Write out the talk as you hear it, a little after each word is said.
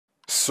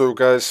So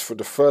guys, for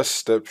the first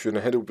step, you're going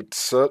to head over to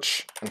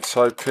search and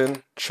type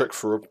in check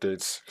for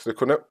updates.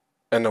 Click on it.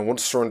 And then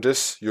once you're on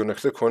this, you're going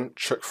to click on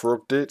check for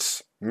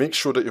updates. Make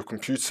sure that your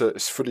computer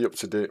is fully up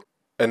to date.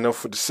 And now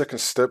for the second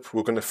step,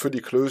 we're going to fully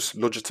close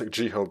Logitech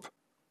G Hub.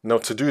 Now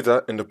to do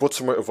that, in the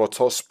bottom right of our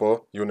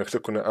taskbar, you're going to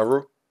click on the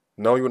arrow.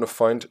 Now you want to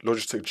find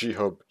Logitech G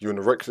Hub. You're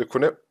going to right click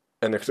on it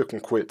and then click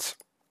on quit.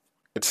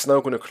 It's now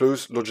going to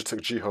close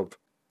Logitech G Hub.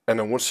 And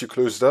then once you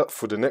close that,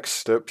 for the next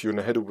step, you're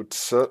going to head over to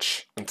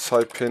search and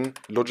type in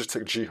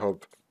Logitech G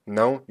Hub.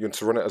 Now you're going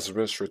to run it as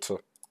administrator.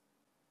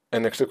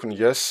 And then click on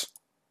yes,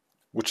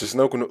 which is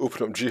now going to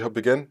open up G Hub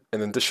again,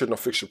 and then this should not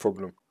fix your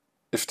problem.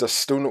 If that's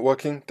still not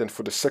working, then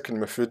for the second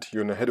method,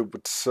 you're going to head over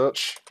to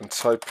search and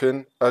type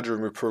in add or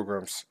remove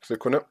programs.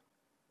 Click on it.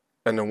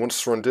 And then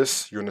once you're on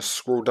this, you're going to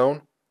scroll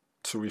down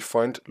till we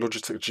find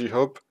Logitech G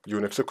Hub.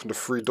 You're going to click on the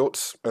three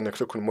dots and then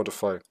click on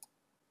modify.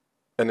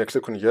 And then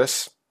click on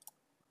yes.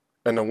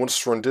 And then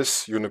once you're on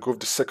this, you're going to go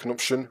with the second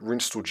option,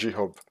 reinstall G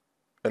Hub.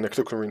 And then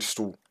click on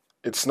reinstall.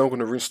 It's now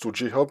going to reinstall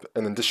G Hub,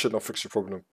 and then this should now fix your problem.